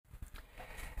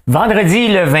Vendredi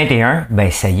le 21,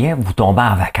 ben ça y est, vous tombez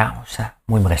en vacances. Hein?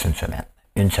 Moi, il me reste une semaine.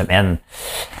 Une semaine.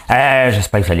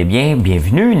 J'espère que vous allez bien.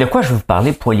 Bienvenue. De quoi je vais vous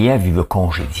parler? Poilievre, il veut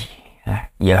congédier. Hein?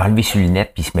 Il a enlevé ses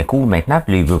lunettes, puis il se met cool maintenant,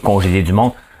 puis là, il veut congédier du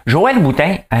monde. Joël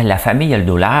Boutin, hein, la famille a le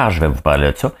dollar, je vais vous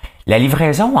parler de ça. La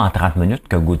livraison en 30 minutes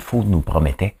que Good Food nous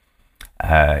promettait,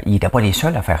 il n'était pas les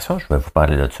seuls à faire ça, je vais vous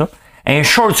parler de ça. Un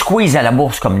short squeeze à la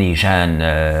bourse comme les jeunes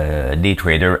day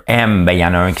traders aiment, ben il y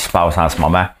en a un qui se passe en ce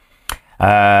moment.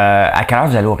 À quelle heure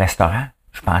vous allez au restaurant?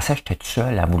 Je pensais que j'étais tout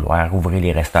seul à vouloir ouvrir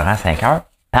les restaurants à 5 heures.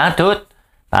 Pantoute!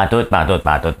 Pantoute.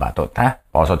 Hein?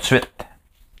 Passe ça tout de suite.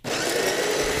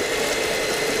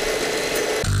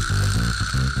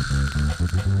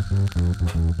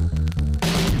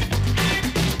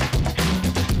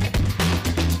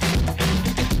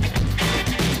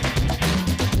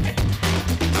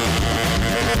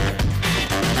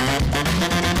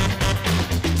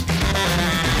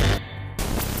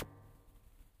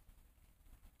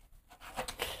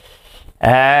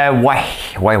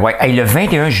 Ouais. Hey, le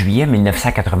 21 juillet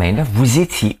 1989, vous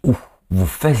étiez où? Vous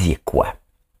faisiez quoi?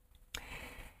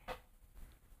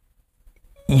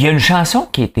 Il y a une chanson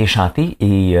qui a été chantée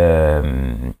et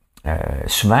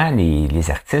souvent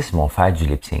les artistes vont faire du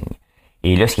lip-sync.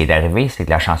 Et là, ce qui est arrivé, c'est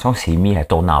que la chanson s'est mise à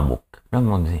tourner en boucle. Là, le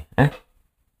monde dit, hein?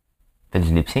 Fait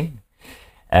du lip-sync?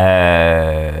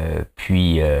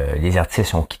 Puis les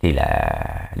artistes ont quitté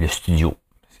le studio.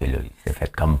 Là, il s'est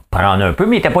fait comme prendre un peu,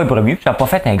 mais il n'était pas le premier, puis ça n'a pas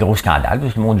fait un gros scandale,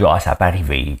 parce que le monde dit « Ah, ça n'a pas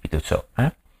arrivé », puis tout ça. Hein?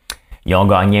 Ils ont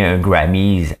gagné un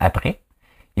Grammys après.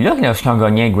 Et là, lorsqu'ils ont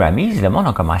gagné un Grammys, le monde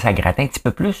a commencé à gratter un petit peu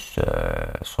plus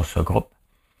sur ce groupe.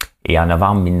 Et en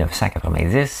novembre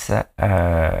 1990,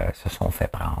 se sont fait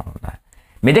prendre.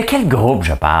 Mais de quel groupe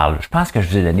je parle? Je pense que je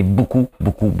vous ai donné beaucoup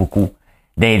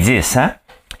d'indices. Hein?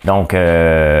 Donc,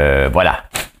 voilà.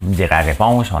 Vous me direz la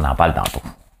réponse, on en parle tantôt.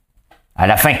 À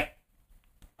la fin.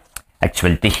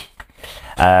 Actualité.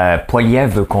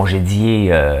 Poilievre veut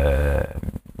congédier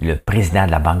le président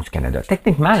de la Banque du Canada.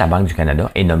 Techniquement, la Banque du Canada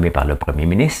est nommée par le premier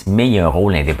ministre, mais il y a un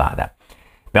rôle indépendant.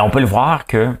 Mais on peut le voir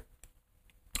que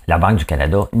la Banque du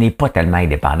Canada n'est pas tellement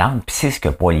indépendante, puis c'est ce que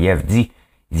Poilievre dit.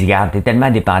 Il dit, regarde, t'es tellement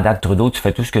dépendant de Trudeau, tu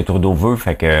fais tout ce que Trudeau veut,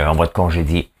 fait qu'on va te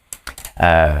congédier.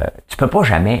 Tu peux pas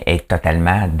jamais être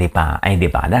totalement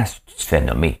indépendant si tu te fais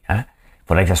nommer. Hein? Il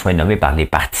faudrait que ça soit nommé par les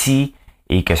partis,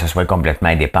 et que ce soit complètement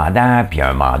indépendant, puis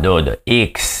un mandat de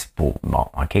X pour... Bon,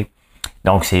 OK?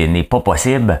 Donc, ce n'est pas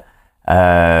possible.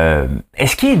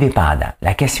 Est-ce qu'il est dépendant?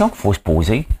 La question qu'il faut se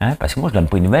poser, hein, parce que moi, je donne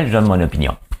pas une nouvelle, je donne mon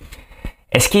opinion.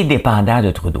 Est-ce qu'il est dépendant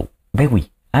de Trudeau? Ben oui.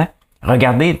 Hein?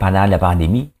 Regardez, pendant la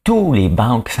pandémie, tous les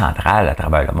banques centrales à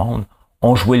travers le monde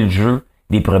ont joué le jeu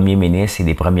des premiers ministres et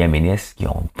des premières ministres qui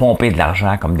ont pompé de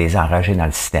l'argent comme des enragés dans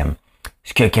le système.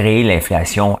 Ce qui a créé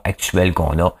l'inflation actuelle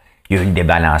qu'on a. Il y a eu le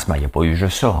débalancement. Il n'y a pas eu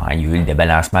juste ça. Hein. Il y a eu le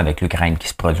débalancement avec l'Ukraine qui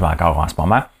se produit encore en ce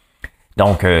moment.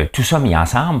 Donc, tout ça mis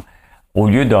ensemble, au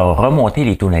lieu de remonter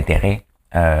les taux d'intérêt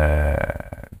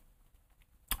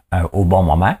au bon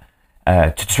moment,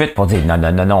 tout de suite pour dire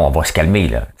non, on va se calmer.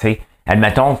 Là. T'sais,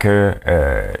 admettons que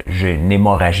j'ai une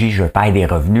hémorragie, je perds des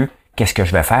revenus. Qu'est-ce que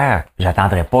je vais faire?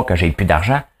 J'attendrai pas que j'ai plus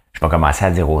d'argent. Je vais commencer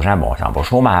à dire aux gens, bon, ça en va au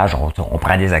chômage, on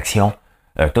prend des actions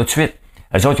tout de suite.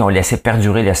 Eux autres, ils ont laissé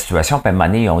perdurer la situation, puis à un moment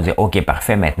donné, ils ont dit, OK,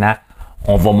 parfait, maintenant,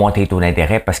 on va monter les taux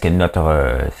d'intérêt parce que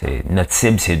notre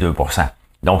cible, c'est 2%.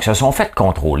 Donc, ils se sont fait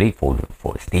contrôler,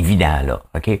 c'est évident, là,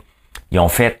 OK? Ils ont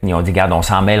dit, regarde, on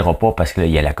s'en mêlera pas parce qu'il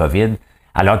y a la COVID,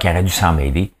 alors qu'il aurait dû s'en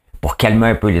mêler pour calmer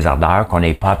un peu les ardeurs, qu'on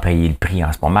n'ait pas à payer le prix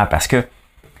en ce moment, parce que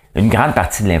une grande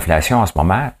partie de l'inflation en ce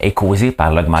moment est causée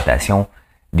par l'augmentation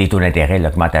des taux d'intérêt,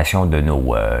 l'augmentation de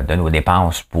nos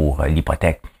dépenses pour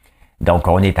l'hypothèque. Donc,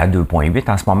 on est à 2,8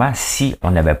 en ce moment. Si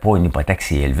on n'avait pas une hypothèque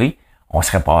si élevée, on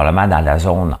serait probablement dans la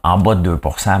zone en bas de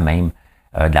 2% même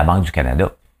de la Banque du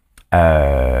Canada.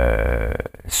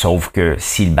 Sauf que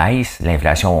s'il baisse,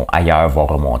 l'inflation ailleurs va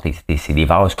remonter. C'est des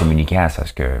vases communicants, c'est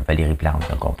ce que Valérie Plante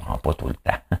ne comprend pas tout le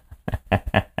temps.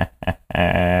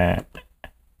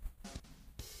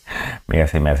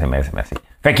 Merci.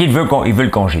 Fait qu'il veut le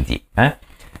congédier. Hein?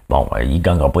 Bon, il ne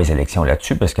gagnera pas les élections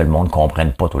là-dessus parce que le monde ne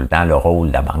comprenne pas tout le temps le rôle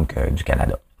de la Banque du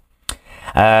Canada.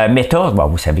 Meta, bon,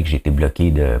 vous savez que j'ai été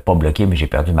pas bloqué, mais j'ai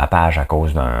perdu ma page à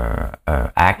cause d'un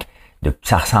hack.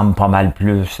 Ça ressemble pas mal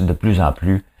de plus en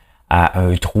plus à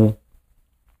un trou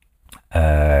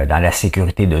dans la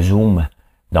sécurité de Zoom.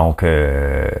 Donc,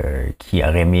 qui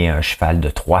aurait mis un cheval de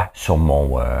Troie sur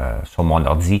mon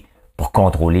ordi pour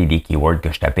contrôler les keywords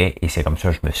que je tapais. Et c'est comme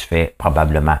ça que je me suis fait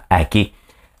probablement hacker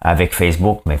avec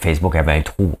Facebook, mais Facebook avait un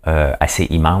trou assez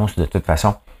immense de toute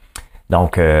façon.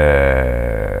 Donc,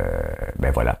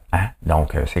 ben voilà. Hein?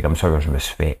 Donc, c'est comme ça que je me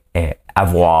suis fait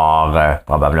avoir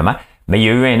probablement. Mais il y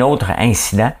a eu un autre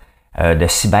incident de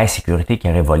cybersécurité qui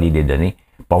aurait volé des données.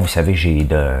 Bon, vous savez, j'ai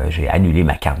annulé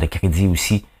ma carte de crédit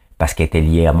aussi parce qu'elle était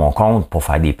liée à mon compte pour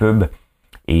faire des pubs.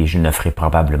 Et je ne ferai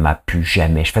probablement plus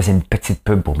jamais. Je faisais une petite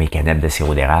pub pour mes canettes de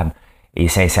sirop d'érable. Et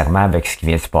sincèrement, avec ce qui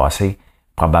vient de se passer,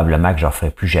 probablement que je ne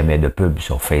ferai plus jamais de pub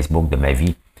sur Facebook de ma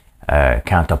vie.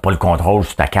 Quand tu n'as pas le contrôle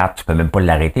sur ta carte, tu peux même pas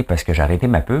l'arrêter parce que j'ai arrêté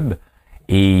ma pub.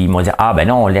 Et ils m'ont dit, ah ben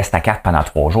non, on laisse ta carte pendant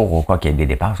 3 jours ou quoi qu'il y ait des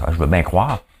dépenses. Je veux bien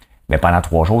croire. Mais pendant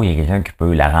 3 jours, il y a quelqu'un qui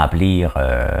peut la remplir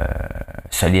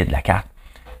solide, la carte.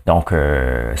 Donc,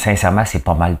 sincèrement, c'est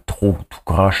pas mal trop tout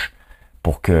croche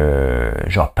pour que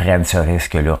je reprenne ce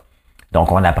risque-là.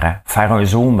 Donc, on apprend. Faire un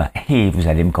zoom, et vous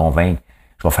allez me convaincre,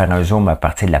 je vais faire un zoom à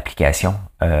partir de l'application,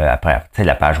 à partir de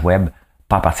la page web,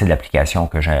 pas à partir de l'application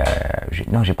que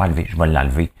non, j'ai pas enlevé, je vais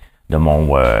l'enlever de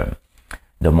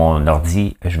mon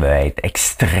ordi. Je vais être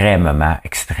extrêmement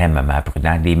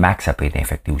prudent. Des Macs, ça peut être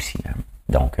infecté aussi. Hein.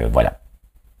 Donc, voilà.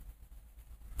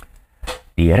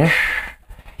 Les riches,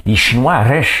 les Chinois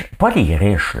riches, pas les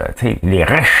riches, là, tu sais, les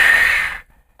riches,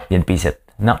 il y a une piscine.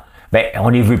 Non. Ben, on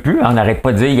les veut plus, hein, on n'arrête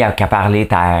pas de dire, il n'y a qu'à parler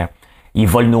terre, ils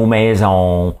volent nos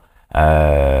maisons,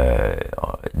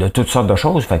 de toutes sortes de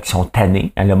choses, fait qu'ils sont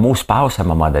tannés. Le mot se passe à un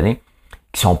moment donné,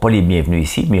 qui sont pas les bienvenus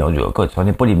ici, mais on dit, écoute, si on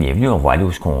n'est pas les bienvenus, on va aller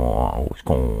où ce qu'on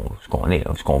est,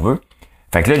 où ce qu'on veut.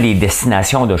 Fait que là, les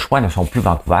destinations de choix ne sont plus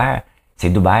Vancouver, c'est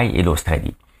Dubaï et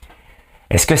l'Australie.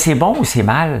 Est-ce que c'est bon ou c'est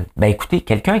mal? Ben écoutez,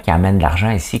 quelqu'un qui amène de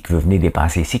l'argent ici, qui veut venir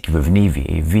dépenser ici, qui veut venir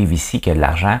vivre ici, qui a de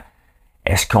l'argent,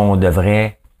 est-ce qu'on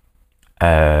devrait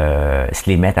se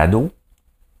les mettre à dos?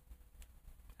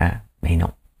 Hein? Ben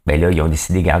non. Ben là, ils ont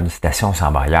décidé de garder une station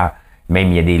sans bailleur. Même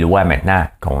il y a des lois maintenant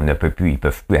qu'on ne peut plus, ils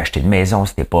peuvent plus acheter de maison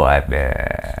si t'es pas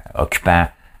occupant.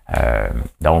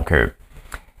 Donc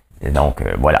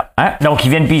voilà. Hein? Donc, ils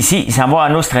viennent puis ici, ils s'en vont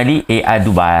en Australie et à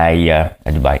Dubaï.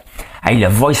 Hey, le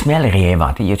voicemail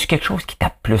réinventé. Y a-tu quelque chose qui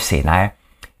tape plus ses nerfs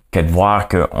que de voir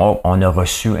qu'on a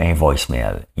reçu un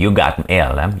voicemail? You got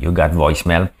mail, hein? You got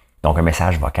voicemail. Donc, un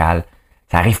message vocal.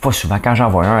 Ça arrive pas souvent. Quand j'en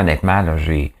vois un, honnêtement, là,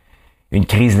 j'ai une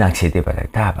crise d'anxiété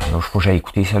peut-être. Il faut que j'aille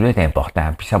écouter. Ça, là, est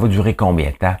important. Puis, ça va durer combien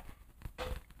de temps?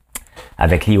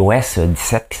 Avec l'iOS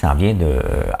 17 qui s'en vient de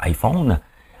iPhone,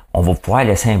 on va pouvoir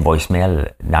laisser un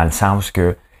voicemail dans le sens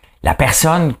que la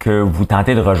personne que vous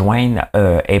tentez de rejoindre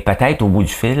est peut-être au bout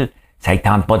du fil, ça ne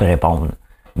tente pas de répondre.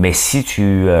 Mais si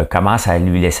tu commences à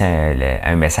lui laisser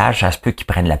un message, ça se peut qu'il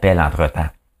prenne l'appel entre-temps.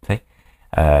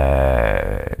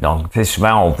 Donc, tu sais,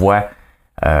 souvent, on voit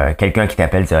quelqu'un qui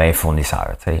t'appelle dire hey,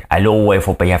 fournisseur. T'sais. Allô, il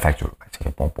faut payer la facture. Tu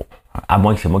réponds pas. À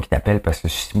moins que c'est moi qui t'appelle, parce que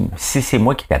si c'est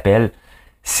moi qui t'appelle,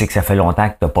 c'est que ça fait longtemps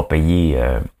que tu n'as pas payé.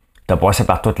 Tu as passé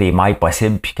par toutes les mailles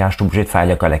possibles, puis quand je suis obligé de faire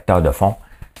le collecteur de fonds,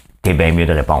 t'es bien mieux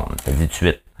de répondre. Je te dis tout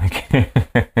de suite.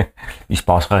 Il se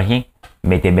passera rien,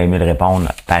 mais t'es bien mieux de répondre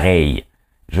pareil,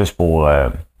 juste pour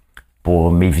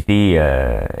m'éviter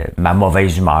ma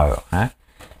mauvaise humeur. Hein?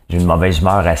 J'ai une mauvaise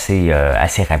humeur assez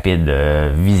rapide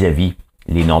vis-à-vis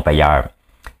les non-payeurs.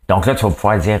 Donc là, tu vas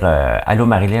pouvoir dire allô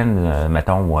Marilyn,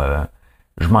 mettons,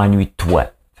 je m'ennuie de toi.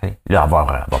 T'sais. Là, elle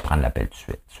va prendre l'appel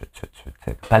tout de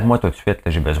suite. Parle-moi tout de suite,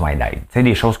 là, j'ai besoin d'aide. Tu sais,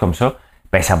 des choses comme ça,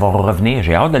 ben ça va revenir.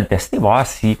 J'ai hâte de le tester, voir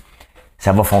si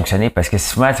ça va fonctionner. Parce que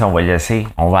souvent, on va laisser,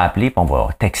 on va appeler, puis on va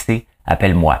texter,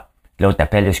 appelle-moi. L'autre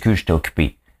t'appelle, excuse, je t'ai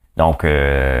occupé. Donc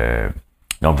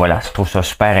voilà, je trouve ça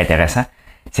super intéressant.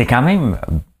 C'est quand même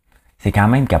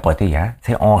capoté, hein.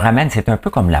 T'sais, on ramène, c'est un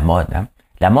peu comme la mode, hein.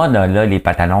 La mode, là, les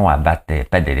pantalons à battre des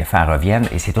pattes d'éléphant reviennent,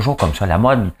 et c'est toujours comme ça. La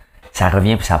mode, ça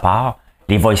revient puis ça part.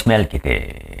 Les voicemails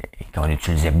qu'on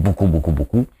utilisait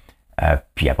beaucoup.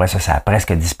 Puis après ça a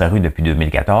presque disparu depuis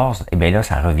 2014. Et bien là,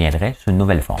 ça reviendrait sous une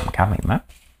nouvelle forme, quand même. Hein?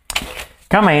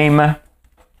 Quand même.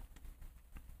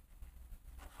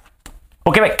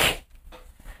 Au Québec.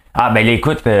 Ah, ben là,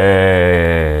 écoute,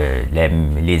 les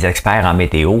experts en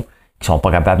météo qui sont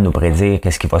pas capables de nous prédire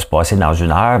qu'est-ce qui va se passer dans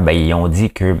une heure, ben ils ont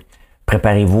dit que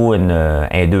préparez-vous une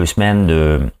 2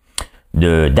 semaines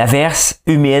d'averses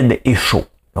humides et chauds.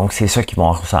 Donc, c'est ça qui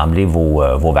vont ressembler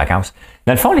vos vacances.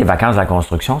 Dans le fond, les vacances de la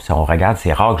construction, si on regarde,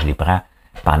 c'est rare que je les prends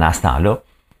pendant ce temps-là.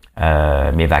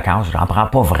 Mes vacances, j'en prends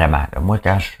pas vraiment. Moi,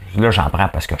 là, j'en prends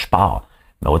parce que je pars.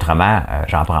 Mais autrement,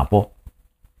 j'en prends pas.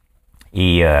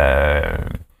 Et là,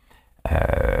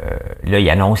 il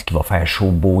annonce qu'il va faire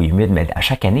chaud, beau et humide, mais à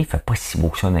chaque année, il fait pas si beau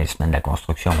que ça dans les semaines de la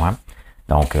construction. Hein?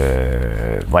 Donc,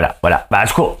 voilà. Ben, en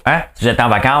tout cas, hein, si vous êtes en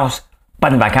vacances, pas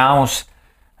de vacances,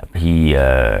 puis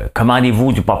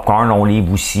commandez-vous du popcorn, on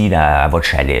livre aussi là, à votre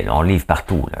chalet. Là, on livre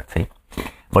partout. Là, t'sais.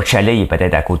 Votre chalet il est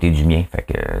peut-être à côté du mien. Fait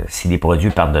que si les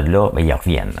produits partent de là, ben, ils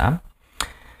reviennent. Hein?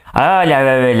 Ah,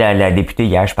 la députée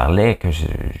hier, je parlais que je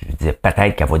disais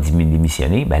peut-être qu'elle va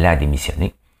démissionner. Ben là, elle a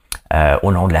démissionné.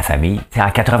 au nom de la famille. T'sais, en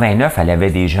 89, elle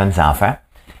avait des jeunes enfants.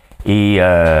 Et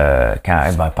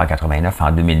pas en 89,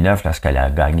 en 2009, lorsqu'elle a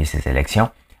gagné ses élections,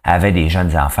 elle avait des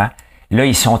jeunes enfants. Là,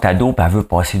 ils sont ados, puis elle veut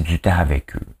passer du temps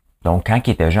avec eux. Donc, quand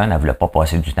ils étaient jeunes, elle voulait pas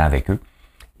passer du temps avec eux.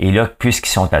 Et là, puisqu'ils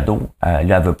sont ados, là,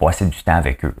 elle veut passer du temps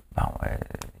avec eux. Bon,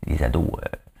 les ados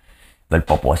veulent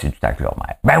pas passer du temps avec leur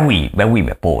mère. Ben oui,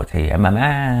 mais pas. T'sais,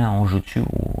 maman, on joue dessus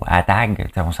à la tag,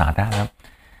 on s'entend.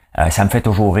 Là. Ça me fait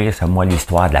toujours rire, ça, moi,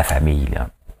 l'histoire de la famille. Là.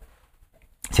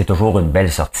 C'est toujours une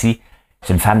belle sortie.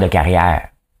 C'est une femme de carrière.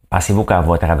 Pensez-vous qu'elle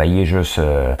va travailler juste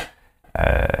de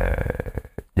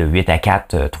 8 à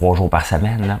 4, 3 jours par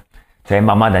semaine? Là? À un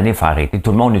moment donné, il faut arrêter.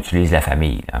 Tout le monde utilise la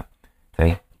famille. Là.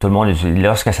 Tout le monde utilise.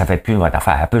 Lorsque ça fait plus votre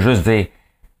affaire, elle peut juste dire...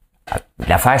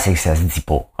 L'affaire, c'est que ça se dit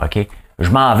pas. OK? Je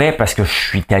m'en vais parce que je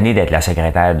suis tanné d'être la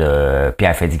secrétaire de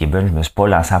Pierre Fitzgibbon. Je me suis pas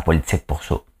lancé en politique pour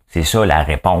ça. C'est ça la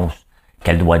réponse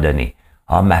qu'elle doit donner.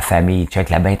 Ah, ma famille, check,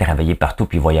 la bien travaillé partout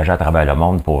puis voyager à travers le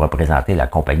monde pour représenter la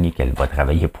compagnie qu'elle va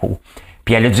travailler pour.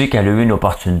 Puis elle a dit qu'elle a eu une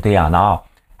opportunité en or.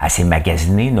 Elle s'est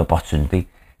magasinée une opportunité.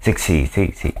 C'est que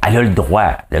elle a le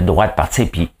droit de partir.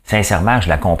 Puis sincèrement, je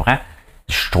la comprends.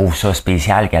 Je trouve ça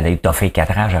spécial qu'elle ait toffé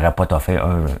 4 ans. J'aurais pas toffé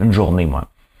une journée, moi.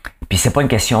 Puis c'est pas une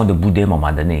question de bouder à un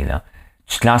moment donné, là.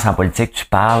 Tu te lances en politique, tu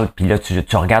parles, puis là, tu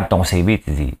regardes ton CV, tu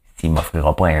te dis, il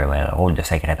m'offrira pas un rôle de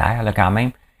secrétaire, là, quand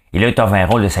même. Et là, tu as un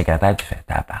rôle de secrétaire, tu fais,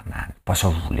 tabarnak, pas ça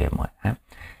que je voulais, moi. Hein?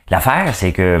 L'affaire,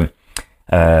 c'est que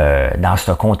dans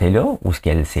ce comté-là, où ce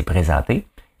qu'elle s'est présentée,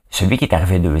 celui qui est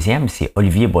arrivé deuxième, c'est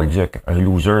Olivier Bolduc, un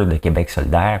loser de Québec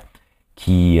solidaire,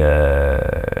 qui je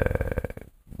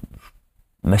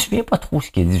me souviens pas trop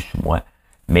ce qu'il a dit sur moi,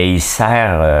 mais il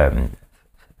sert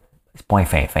c'est pas un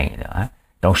fin, là. Hein?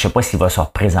 Donc, je sais pas s'il va se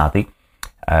représenter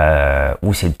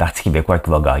ou c'est le Parti québécois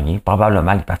qui va gagner.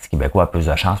 Probablement, le Parti québécois a plus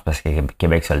de chance parce que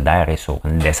Québec solidaire est sur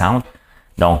une descente.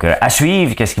 Donc, à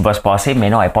suivre, qu'est-ce qui va se passer? Mais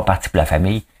non, elle n'est pas partie pour la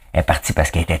famille. Elle est partie parce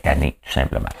qu'elle était tannée, tout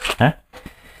simplement. Hein?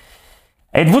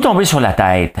 Êtes-vous tombé sur la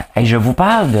tête? Et je vous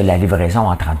parle de la livraison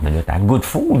en 30 minutes. Hein? Good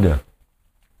Food,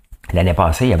 l'année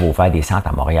passée, il avait ouvert des centres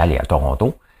à Montréal et à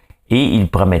Toronto. Et il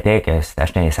promettait que si tu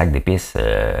achetais un sac d'épices,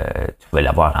 tu pouvais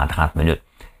l'avoir en 30 minutes.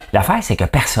 L'affaire, c'est que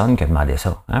personne qui a demandé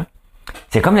ça. Hein?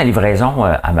 C'est comme la livraison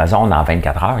Amazon en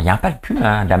 24 heures. Il n'en parle plus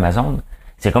hein, d'Amazon.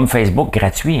 C'est comme Facebook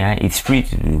gratuit. Hein? It's free,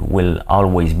 it will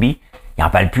always be. Il n'en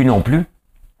parle plus non plus.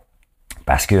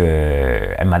 Parce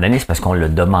que, à un moment donné, c'est parce qu'on ne le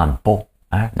demande pas.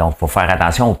 Hein? Donc, il faut faire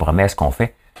attention aux promesses qu'on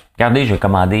fait. Regardez, j'ai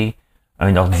commandé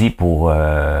un ordi pour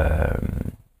le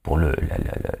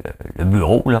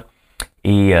bureau, là.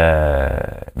 Et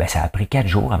ça a pris 4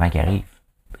 jours avant qu'il arrive.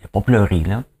 J'ai pas pleuré,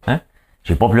 là. Hein?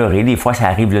 J'ai pas pleuré. Des fois, ça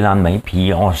arrive le lendemain,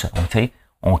 puis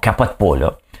on capote pas,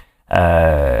 là.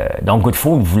 Donc, Good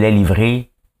Food voulait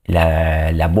livrer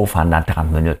la bouffe en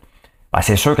 30 minutes. Ben,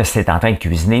 c'est sûr que si t'es en train de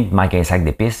cuisiner, il manque un sac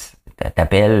d'épices,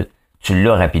 t'appelles, tu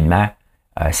l'as rapidement,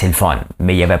 c'est le fun.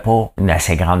 Mais il n'y avait pas une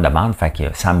assez grande demande, fait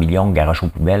que 100 millions de garoches aux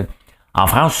poubelles. En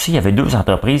France aussi, il y avait 2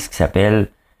 entreprises qui s'appellent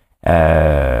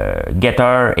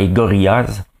Getter et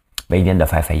Gorillaz. Ben, ils viennent de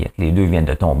faire faillite. Les 2 viennent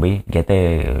de tomber.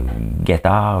 Getter,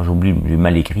 j'ai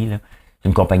mal écrit, là. C'est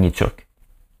une compagnie turque.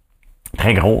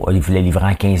 Très gros. Ils voulaient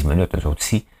livrer en 15 minutes, eux autres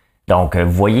aussi. Donc,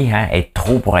 vous voyez, hein, être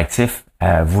trop proactif,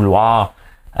 vouloir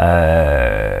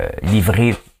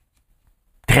livrer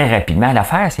très rapidement.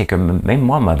 L'affaire, c'est que même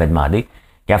moi, on m'avait demandé,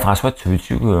 François,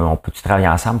 on peut-tu travailler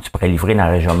ensemble? Tu pourrais livrer dans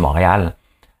la région de Montréal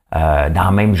dans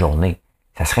la même journée.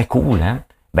 Ça serait cool, hein?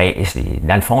 Ben,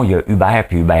 dans le fond, il y a Uber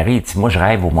puis Uber Eats. Moi, je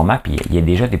rêve au moment, puis il y a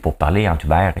déjà des pourparlers entre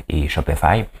Uber et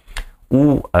Shopify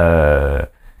où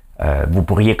vous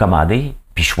pourriez commander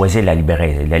puis choisir la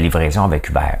livraison avec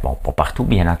Uber. Bon, pas partout,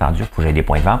 bien entendu, il faut que j'ai des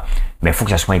points de vente, mais il faut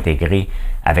que ça soit intégré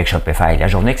avec Shopify. La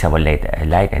journée que ça va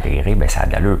l'être intégré, ben ça a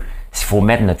de l'allure. S'il faut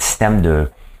mettre notre système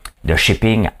de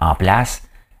shipping en place,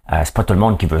 c'est pas tout le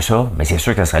monde qui veut ça, mais c'est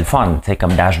sûr que ce serait le fun. Tu sais,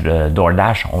 comme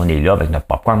DoorDash, on est là avec notre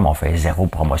popcorn, mais on fait 0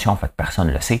 promotion, en fait, personne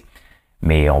ne le sait.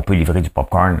 Mais on peut livrer du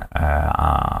popcorn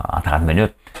en 30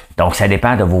 minutes. Donc, ça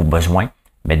dépend de vos besoins,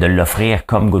 mais de l'offrir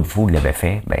comme Good Food l'avait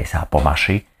fait, ben ça n'a pas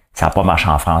marché. Ça n'a pas marché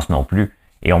en France non plus.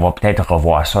 Et on va peut-être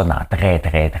revoir ça dans très,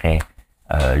 très, très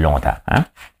longtemps. Hein?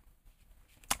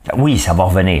 Oui, ça va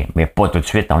revenir, mais pas tout de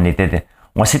suite.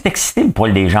 On s'est excité le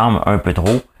poil des jambes un peu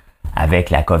trop avec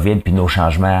la COVID, puis nos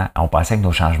changements. On pensait que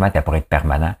nos changements étaient pour être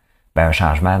permanents. Ben, un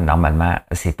changement, normalement,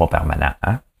 c'est pas permanent.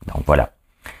 Hein? Donc, voilà.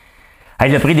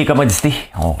 Hey, le prix des commodités,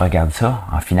 on regarde ça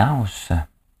en finance.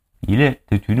 Il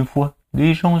était une fois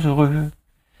des gens heureux.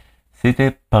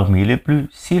 C'était parmi les plus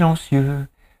silencieux.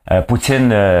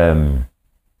 Poutine a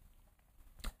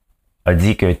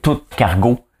dit que tout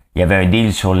cargo, il y avait un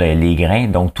deal sur les grains,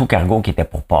 donc tout cargo qui était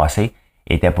pour passer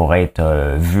était pour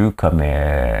être vu comme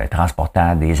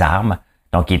transportant des armes,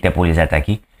 donc il était pour les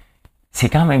attaquer. C'est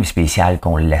quand même spécial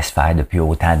qu'on le laisse faire depuis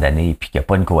autant d'années, puis qu'il n'y a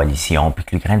pas une coalition, puis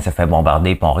que l'Ukraine se fait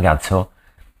bombarder, puis on regarde ça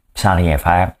sans rien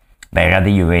faire. Ben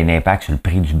regardez, il y a eu un impact sur le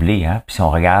prix du blé, hein. Puis si on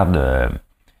regarde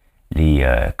les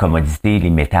commodités, les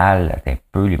métals, un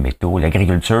peu les métaux,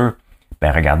 l'agriculture,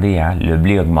 ben regardez, hein, le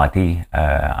blé a augmenté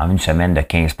en une semaine de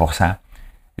 15%,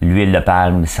 l'huile de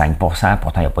palme 5%,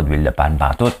 pourtant il n'y a pas d'huile de palme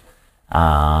partout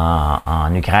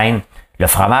en Ukraine. Le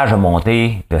fromage a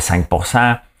monté de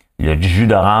 5%, le jus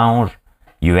d'orange,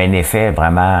 il y a eu un effet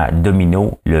vraiment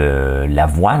domino.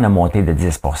 L'avoine a monté de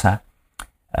 10%.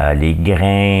 Les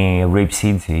grains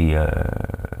rapeseed, c'est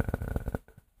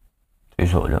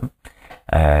ça, là.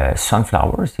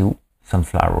 Sunflower, c'est où?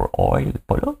 Sunflower oil,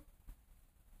 pas là?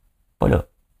 Pas là.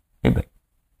 Eh bien,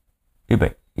 il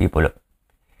n'est pas là.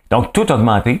 Donc, tout a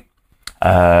augmenté.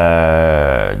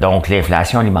 Donc,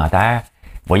 l'inflation alimentaire.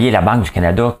 Vous voyez, la Banque du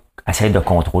Canada essaie de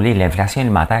contrôler l'inflation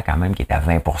alimentaire quand même qui est à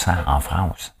 20% en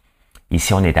France.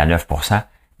 Ici, on est à 9%.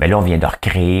 Mais là, on vient de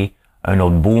recréer un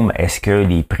autre boom. Est-ce que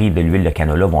les prix de l'huile de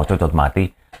canola vont tout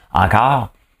augmenter encore?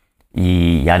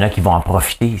 Il y en a qui vont en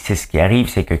profiter. C'est ce qui arrive,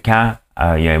 c'est que quand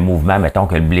il y a un mouvement, mettons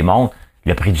que le blé monte,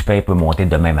 le prix du pain peut monter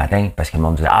demain matin parce que le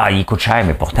monde dit « Ah, il coûte cher »,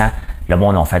 mais pourtant, le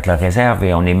monde a fait leur réserve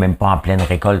et on n'est même pas en pleine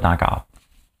récolte encore.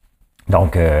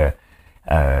 Donc,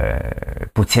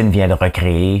 Poutine vient de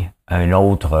recréer un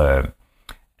autre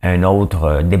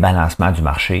débalancement du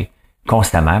marché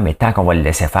constamment, mais tant qu'on va le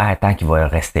laisser faire, tant qu'il va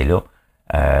rester là,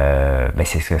 ben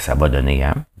c'est ce que ça va donner.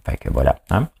 Hein? Fait que voilà.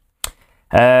 Hein?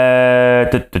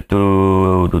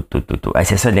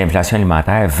 C'est ça, de l'inflation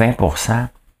alimentaire, 20%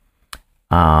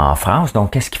 en France.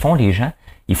 Donc, qu'est-ce qu'ils font les gens?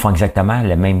 Ils font exactement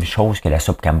la même chose que la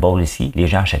soupe Campbell ici. Les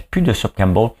gens achètent plus de soupe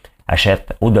Campbell,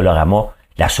 achètent au Dollarama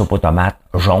la soupe aux tomates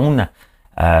jaune,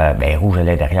 ben, rouge à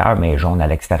l'intérieur, mais jaune à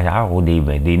l'extérieur, ou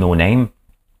des no-name.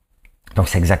 Donc,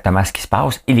 c'est exactement ce qui se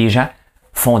passe. Et les gens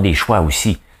font des choix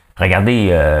aussi.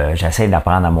 Regardez, j'essaie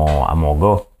d'apprendre à mon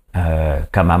gars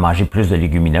comment manger plus de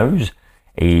légumineuses.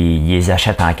 Et ils les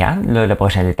achètent en canne. Là, la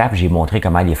prochaine étape, j'ai montré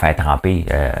comment les faire tremper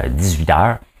 18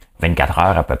 heures, 24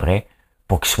 heures à peu près,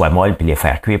 pour qu'ils soient molles puis les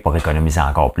faire cuire pour économiser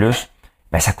encore plus.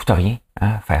 Ben, ça coûte rien,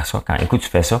 hein, faire ça. Écoute, tu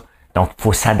fais ça. Donc, il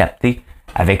faut s'adapter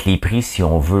avec les prix si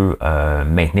on veut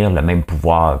maintenir le même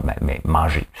pouvoir,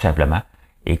 manger, tout simplement,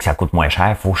 et que ça coûte moins cher.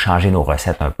 Il faut changer nos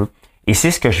recettes un peu. Et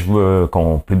c'est ce que je veux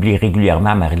qu'on publie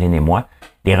régulièrement, Marilyn et moi,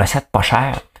 des recettes pas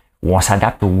chères, où on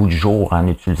s'adapte au goût du jour en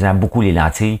utilisant beaucoup les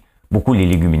lentilles, beaucoup les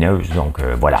légumineuses. Donc,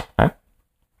 voilà. Hein?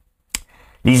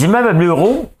 Les immeubles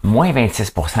bureaux, moins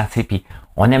 26%. Puis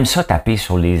on aime ça taper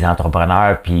sur les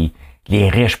entrepreneurs puis les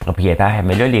riches propriétaires.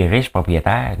 Mais là, les riches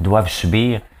propriétaires doivent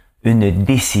subir une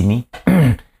décennie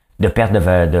de perte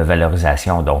de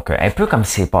valorisation. Donc, un peu comme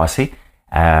c'est passé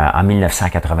en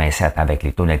 1987 avec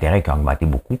les taux d'intérêt qui ont augmenté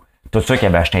beaucoup. Tous ceux qui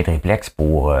avaient acheté un triplex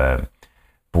pour faire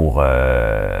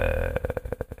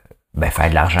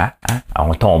de l'argent, hein,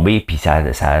 ont tombé puis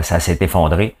ça s'est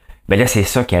effondré. Ben là, c'est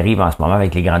ça qui arrive en ce moment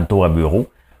avec les grandes tours à bureaux.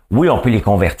 Oui, on peut les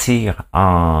convertir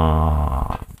en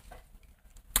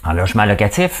logement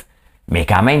locatif, mais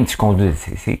quand même,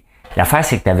 l'affaire,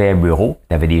 c'est que tu avais un bureau,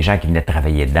 tu avais des gens qui venaient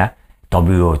travailler dedans, ton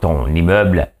bureau, ton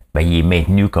immeuble, ben, il est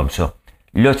maintenu comme ça.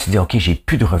 Là, tu dis, OK, j'ai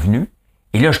plus de revenus,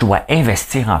 et là, je dois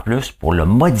investir en plus pour le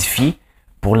modifier,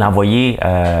 pour l'envoyer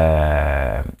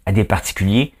à des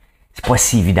particuliers. C'est pas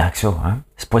si évident que ça, hein?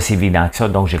 C'est pas si évident que ça.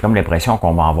 Donc, j'ai comme l'impression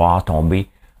qu'on va en voir tomber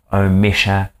un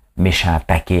méchant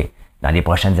paquet dans les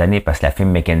prochaines années parce que la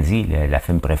firme McKenzie, la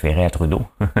firme préférée à Trudeau.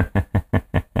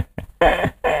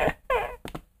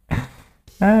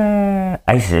 Je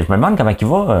me demande comment il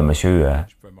va, monsieur.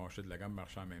 Je peux manger de la gamme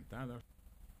marchand en même temps, là.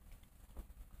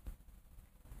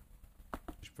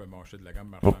 Je peux manger de la gamme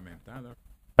marchand en même temps, là.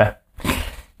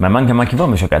 Je me demande comment il va,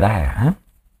 monsieur Coder, hein?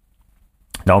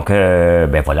 Donc,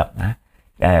 ben voilà. Hein?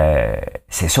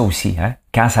 C'est ça aussi. Hein?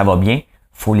 Quand ça va bien,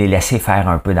 faut les laisser faire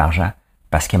un peu d'argent.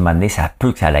 Parce qu'à un moment donné, ça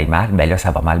peut que ça aille mal. Ben là, ça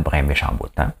va mal pour un méchant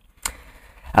bout. Hein?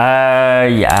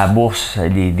 Il y a à la bourse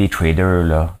des traders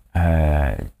là,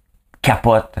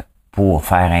 capotent pour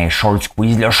faire un short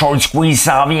squeeze. Le short squeeze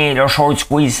s'en vient. Le short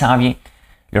squeeze s'en vient.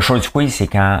 Le short squeeze, c'est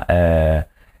quand...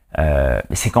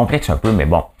 c'est complexe un peu, mais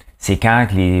bon. C'est quand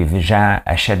les gens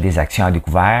achètent des actions à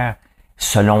découvert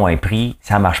selon un prix,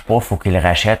 ça marche pas, faut qu'ils le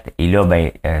rachètent. Et là,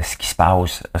 ben, ce qui se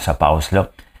passe là.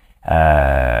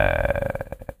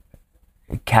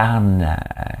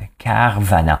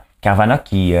 Carvana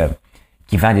qui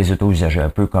vend des autos usagées un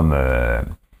peu comme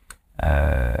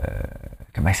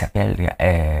comment il s'appelle?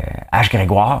 H.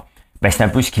 Grégoire. Ben, c'est un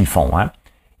peu ce qu'ils font, hein.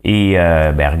 Et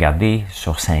ben, regardez,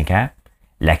 sur 5 ans,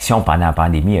 L'action pendant la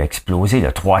pandémie a explosé,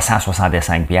 là,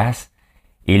 365 $.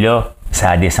 Et là, ça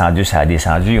a descendu.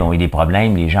 Ils ont eu des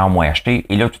problèmes, les gens ont moins acheté.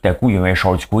 Et là, tout à coup, il y a eu un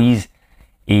short squeeze.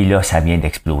 Et là, ça vient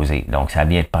d'exploser. Donc, ça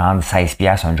vient de prendre 16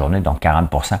 $ une journée, donc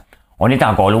 40%. On est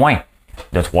encore loin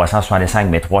de 365,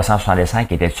 mais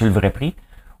 365, était-tu le vrai prix?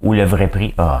 Ou le vrai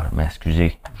prix? Ah, mais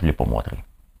excusez, je ne l'ai pas montré.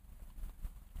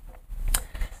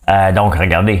 Donc,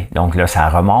 regardez. Donc là, ça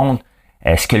remonte.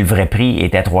 Est-ce que le vrai prix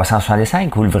était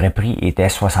 365 ou le vrai prix était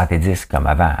 70 comme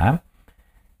avant? Hein?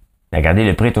 Regardez,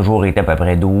 le prix a toujours été à peu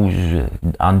près 12,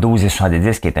 entre 12 et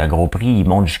 70, qui est un gros prix. Il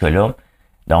monte jusque-là.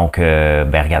 Donc,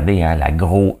 regardez, hein, la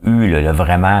gros U,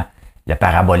 vraiment, le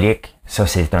parabolique, ça,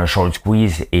 c'est un short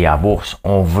squeeze. Et en bourse,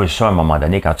 on veut ça à un moment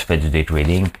donné quand tu fais du day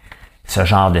trading. Ce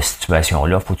genre de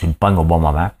situation-là, faut que tu le pognes au bon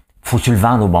moment. Faut que tu le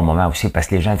vendes au bon moment aussi, parce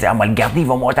que les gens disent, ah, moi, le garder, il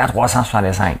va monter à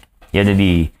 365. Il y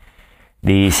a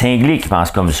des cinglés qui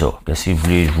pensent comme ça. Que si vous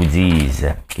voulez, je vous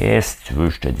dise, qu'est-ce que tu veux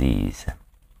que je te dise?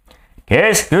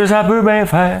 Qu'est-ce que ça peut bien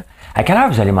faire? À quelle heure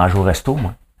vous allez manger au resto,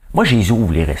 moi? Moi, je les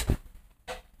ouvre, les restos.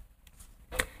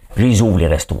 Je les ouvre, les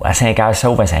restos. À 5 heures,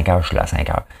 ça ouvre à 5 heures, je suis là à 5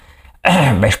 heures.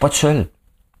 Je suis pas tout seul.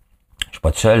 Je suis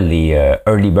pas tout seul. Les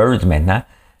early birds, maintenant,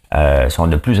 sont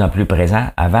de plus en plus présents.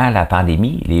 Avant la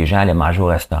pandémie, les gens allaient manger au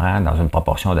restaurant dans une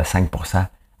proportion de 5%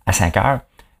 à 5 heures.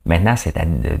 Maintenant, c'est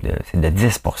de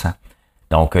 10%.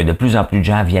 Donc, de plus en plus de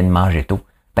gens viennent manger tôt.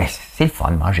 C'est le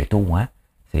fun de manger tôt, hein?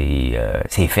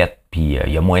 C'est fait, puis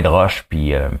il y a moins de rush,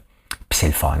 puis c'est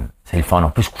le fun. C'est le fun, on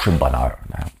peut se coucher de bonne heure.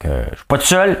 Donc, je suis pas tout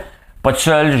seul. Pas tout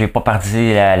seul, j'ai pas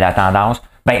parti la tendance.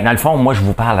 Dans le fond, moi, je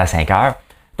vous parle à 5 heures.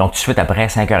 Donc, tout de suite après,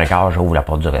 5h15, j'ouvre la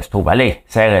porte du resto. Allez,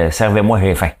 servez-moi,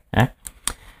 j'ai faim. Hein?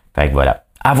 Fait que voilà.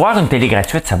 Avoir une télé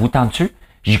gratuite, ça vous tente-tu?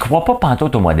 J'y crois pas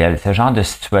pantoute au modèle. Ce genre de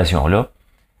situation-là,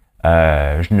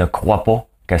 je ne crois pas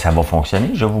que ça va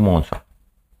fonctionner. Je vous montre ça.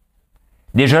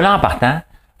 Déjà là, en partant,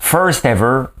 first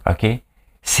ever, OK,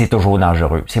 c'est toujours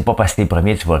dangereux. C'est pas parce que t'es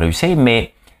premier que tu vas réussir,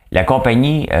 mais la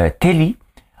compagnie Télé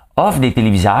offre des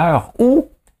téléviseurs où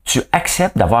tu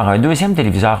acceptes d'avoir un deuxième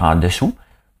téléviseur en dessous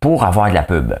pour avoir de la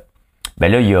pub.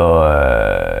 Là, il y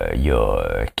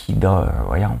a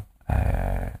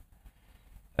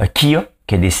Kia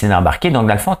qui a décidé d'embarquer. Donc,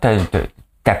 dans le fond,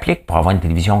 t'appliques pour avoir une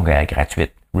télévision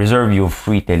gratuite. Reserve your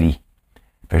free télé.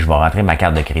 Puis, je vais rentrer ma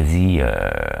carte de crédit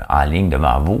en ligne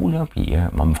devant vous, là, puis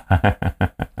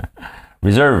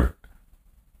Reserve.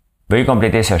 Veuillez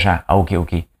compléter ce champ. Ah,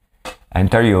 OK.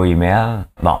 Enter your email.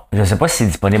 Bon, je ne sais pas si c'est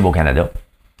disponible au Canada,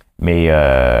 mais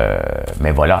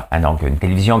voilà. Donc, une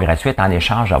télévision gratuite en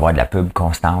échange d'avoir de la pub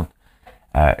constante.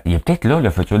 Il y a peut-être là le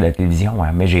futur de la télévision,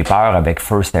 hein, mais j'ai peur avec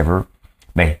First Ever.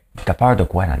 Mais t'as peur de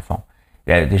quoi, dans le fond?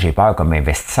 J'ai peur comme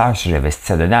investisseur si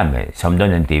j'investissais dedans, mais si on me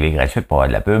donne une TV gratuite pour avoir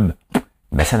de la pub,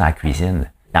 je mets ça dans la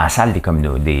cuisine. Dans la salle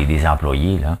des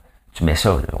employés, là. Tu mets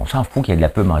ça, là. On s'en fout qu'il y ait de la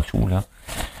pub en dessous, là.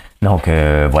 Donc,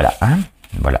 voilà. Hein?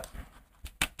 Voilà.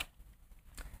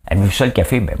 Aimez-vous ça le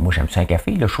café? Moi, j'aime ça un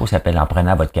café. Le show s'appelle En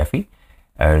prenant votre café.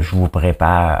 Je vous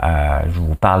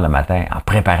parle le matin en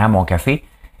préparant mon café.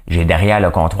 J'ai derrière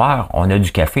le comptoir, on a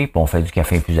du café, puis on fait du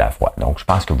café infusé à froid. Donc, je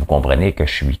pense que vous comprenez que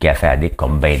je suis café addict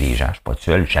comme bien des gens. Je suis pas tout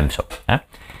seul, j'aime ça. Hein?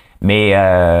 Mais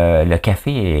le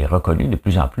café est reconnu de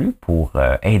plus en plus pour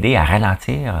aider à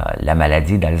ralentir la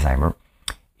maladie d'Alzheimer.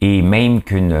 Et même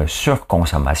qu'une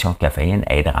surconsommation de caféine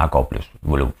aidera encore plus.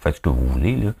 Voilà, vous faites ce que vous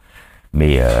voulez, là.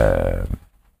 Mais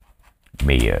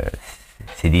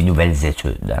c'est des nouvelles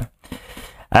études.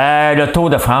 Hein? Le Tour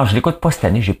de France, je l'écoute pas cette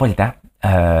année, j'ai pas le temps.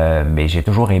 Mais j'ai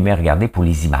toujours aimé regarder pour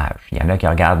les images. Il y en a qui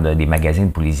regardent des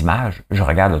magazines pour les images. Je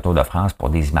regarde le Tour de France pour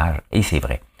des images. Et c'est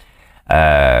vrai.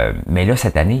 Mais là,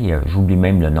 cette année, j'oublie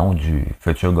même le nom du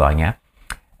futur gagnant.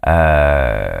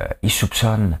 Ils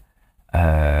soupçonnent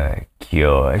qu'il y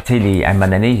a... Tu sais, à un moment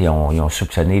donné, ils ont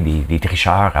soupçonné des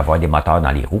tricheurs avoir des moteurs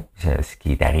dans les roues. C'est ce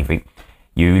qui est arrivé.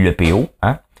 Il y a eu le PO,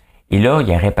 hein? Et là, il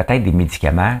y aurait peut-être des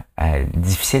médicaments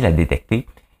difficiles à détecter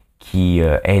qui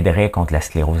aideraient contre la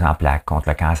sclérose en plaques, contre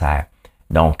le cancer.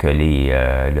 Donc,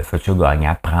 le futur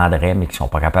gagnant prendrait, mais qui sont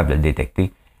pas capables de le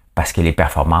détecter parce que les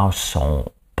performances sont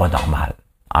pas normales.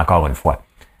 Encore une fois.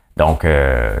 Donc,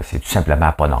 c'est tout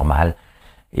simplement pas normal.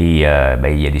 Et il y a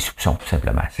des soupçons, tout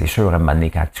simplement. C'est sûr, à un moment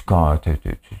donné, quand tu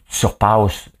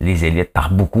surpasses les élites par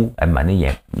beaucoup, à un moment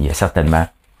donné, il y a certainement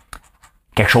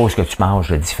quelque chose que tu manges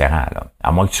de différent. Là.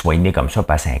 À moins que tu sois né comme ça,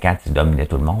 pas 5 ans, tu dominais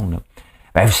tout le monde.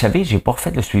 Là. Vous savez, j'ai pas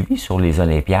refait le suivi sur les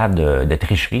Olympiades de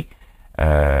tricherie qu'il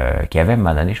y avait à un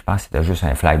moment donné. Je pense que c'était juste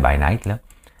un fly-by-night. Là.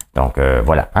 Donc,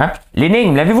 voilà. Hein?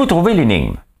 L'énigme, l'avez-vous trouvé,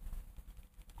 l'énigme?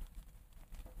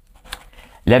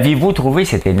 L'aviez-vous trouvé,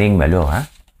 cette énigme-là? Hein?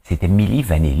 C'était Milli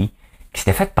Vanilli, qui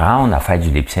s'était fait prendre à faire du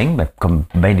lip-sync, comme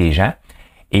bien des gens.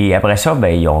 Et après ça, ben,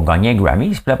 ils ont gagné un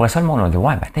Grammys. Puis après ça, le monde a dit,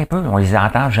 ouais, ben, t'es un peu, on les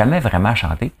entend jamais vraiment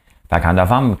chanter. Fait qu'en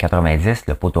novembre 90,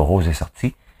 le Poteau Rose est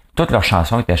sorti. Toutes leurs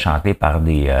chansons étaient chantées par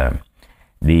des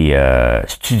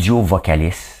studios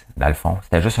vocalistes, dans le fond.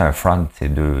 C'était juste un front, ces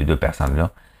deux personnes-là.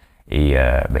 Et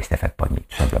ben, c'était fait pogner,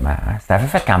 tout simplement. Hein. Ça avait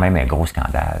fait quand même un gros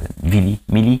scandale.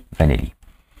 Milli Vanilli.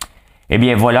 Eh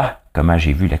bien, voilà comment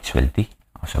j'ai vu l'actualité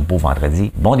en ce beau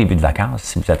vendredi. Bon début de vacances.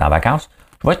 Si vous êtes en vacances,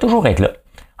 je vais toujours être là.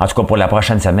 En tout cas, pour la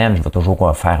prochaine semaine, je vais toujours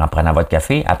quoi faire en prenant votre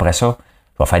café. Après ça,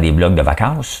 je vais faire des blogs de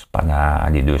vacances pendant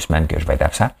les 2 semaines que je vais être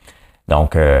absent.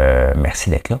 Donc, merci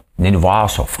d'être là. Venez nous voir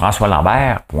sur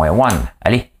françoislambert.one.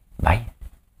 Allez, bye.